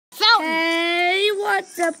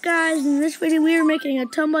What's up, guys? In this video, we are making a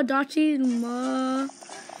Tomodachi video.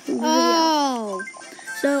 Oh.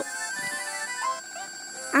 So,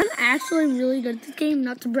 I'm actually really good at this game,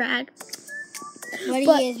 not to brag.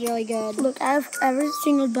 Buddy is really good. Look, I have every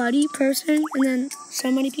single buddy person, and then so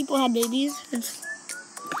many people have babies. It's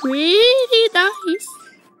pretty nice.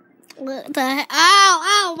 What the heck?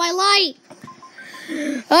 Ow, my light.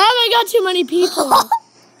 Oh my god, too many people.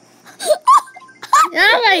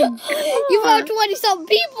 Oh my You found 20-something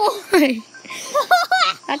people.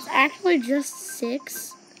 That's actually just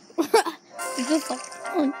 6. It's just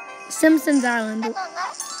like Simpsons Island.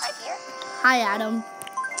 Hi, Adam.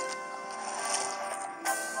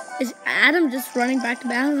 Is Adam just running back to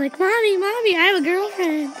back? Like, Mommy, I have a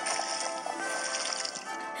girlfriend.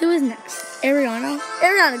 Who is next? Ariana.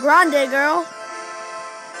 Ariana Grande, girl.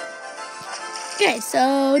 Okay,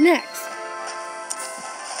 so next.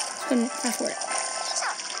 Let's go fast forward.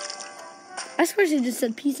 I swear she just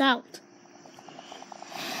said peace out.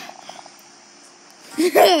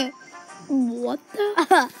 What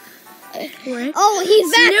the? Oh,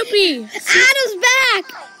 he's back. Snoopy. Adam's back.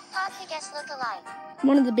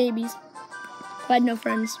 One of the babies who had no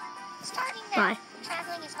friends. Starting now, Bye.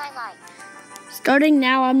 traveling is my life. Starting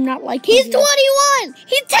now, I'm not like He's 21.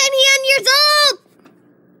 He's 10 years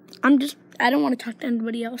old. I don't want to talk to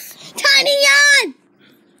anybody else. Tiny young.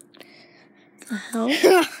 The hell?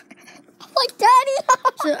 Like Daddy.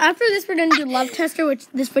 So after this, we're going to do Love Tester, which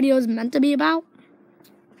this video is meant to be about.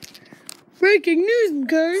 Breaking news,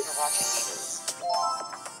 guys.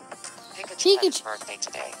 Pikachu's birthday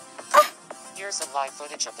today. Here's some live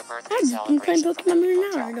footage of the birthday I've been playing celebration.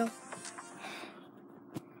 Pokemon an hour ago.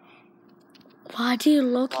 Why do you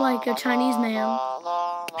look like a Chinese man?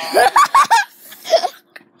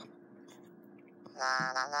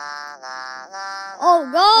 Oh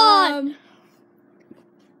God.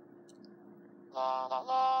 La la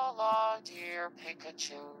la la, dear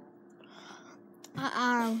Pikachu.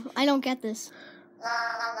 I don't get this. La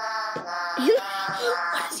la la la.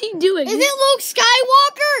 What is he doing? Is it Luke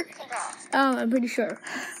Skywalker? Congrats. I'm pretty sure.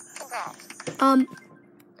 Congrats.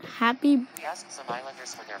 Happy. We asked some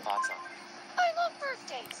Islanders for their thoughts on. I love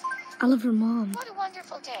birthdays. I love her mom. What a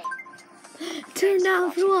wonderful day. Turn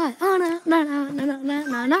down for what? Oh, no.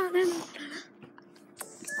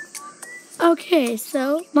 Okay,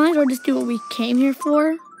 so might as well just do what we came here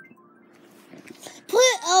for.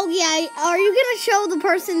 Oh yeah, are you gonna show the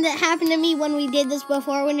person that happened to me when we did this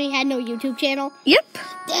before, when we had no YouTube channel? Yep.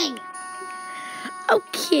 Dang.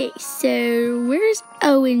 Okay, so where's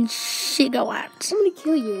Owen Shigo at? I'm gonna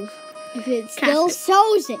kill you if it still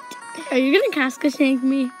shows it. Are you gonna Casca shank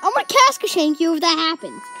me? I'm gonna Casca shank you if that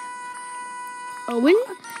happens. Owen?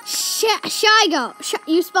 Shigo.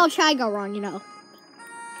 You spell Shigo wrong, you know.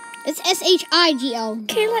 It's S-H-I-G-O.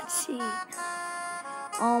 Okay, let's see.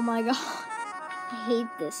 Oh my god. I hate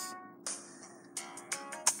this.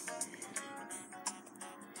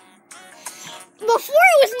 Before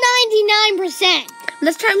it was 99%.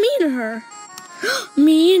 Let's try me and her.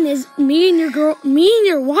 me and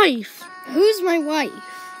your wife. Who's my wife?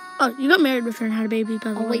 Oh, you got married with her and had a baby,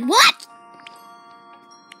 by the way. Oh, wait, what?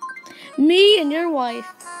 Me and your wife.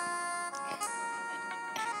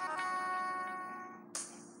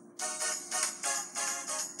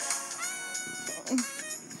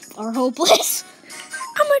 Are hopeless.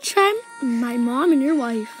 I'm gonna try my mom and your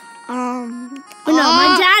wife.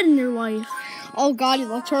 My dad and your wife. Oh god, you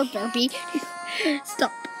look turp derpy.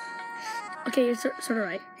 Stop. Okay, you're sort of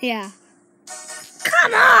right. Yeah.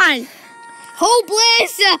 Come on!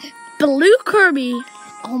 Hopeless! Blue Kirby.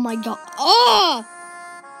 Oh my god. Oh!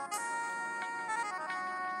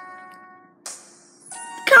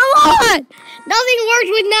 Come on! Nothing works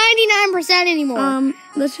with 99% anymore.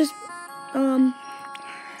 Let's just,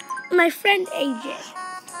 my friend AJ.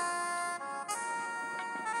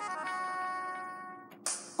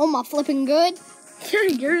 Oh my flipping good.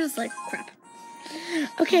 You're just like crap.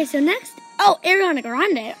 Okay, so next. Oh, Ariana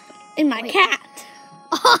Grande and my cat.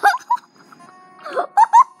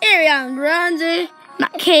 Ariana Grande, my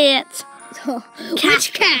cat.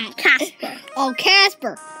 Which cat? Casper. Oh,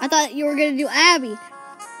 Casper. I thought you were going to do Abby.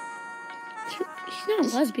 She's not a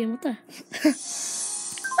lesbian, what the?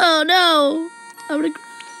 Oh no. I'm gonna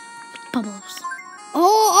bubbles.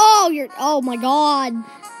 Oh my god.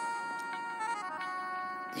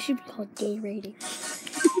 This should be called gay rating.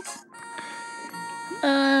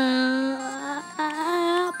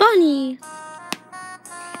 Bunny.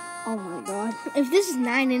 Oh my god. If this is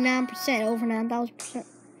 99%, over 9,000%.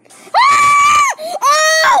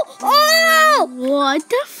 Oh! What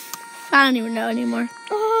the I don't even know anymore.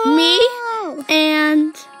 Oh! Me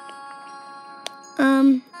and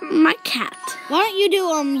my cat. Why don't you do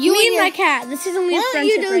you Me and and my cat. This is only a Why don't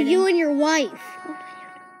friendship you do rating. you and your wife?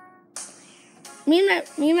 Me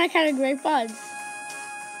and my cat are great buds.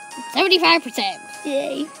 75%.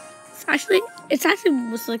 Yay. It's actually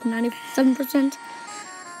was like 97%.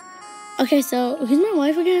 Okay, so who's my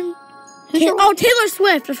wife again? Who's your Oh, Taylor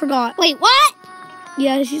Swift. I forgot. Wait, what?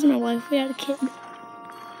 Yeah, she's my wife. We had a kid.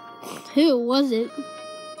 Who was it?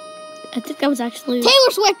 I think that was actually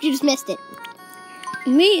Taylor Swift. You just missed it.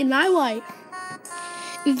 me and my wife.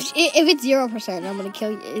 If it's 0%, I'm gonna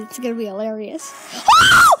kill you. It's gonna be hilarious.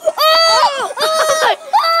 Oh my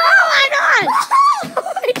god!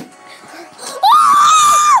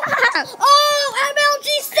 Oh, MLG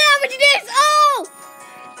savageness! Oh!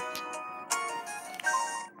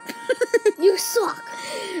 You suck.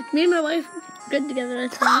 Me and my wife good together. I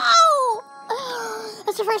think. Oh!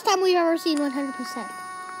 That's the first time we've ever seen 100%.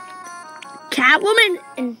 Catwoman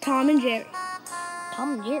and Tom and Jerry.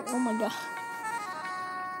 Tom and Jerry. Oh my god.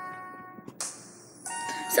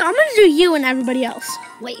 So I'm gonna do you and everybody else.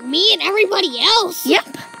 Wait, me and everybody else? Yep.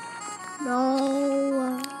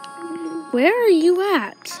 No. Where are you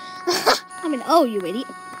at? I'm an O, you idiot.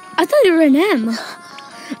 I thought you were an M.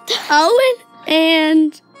 Owen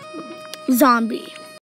and Zombie.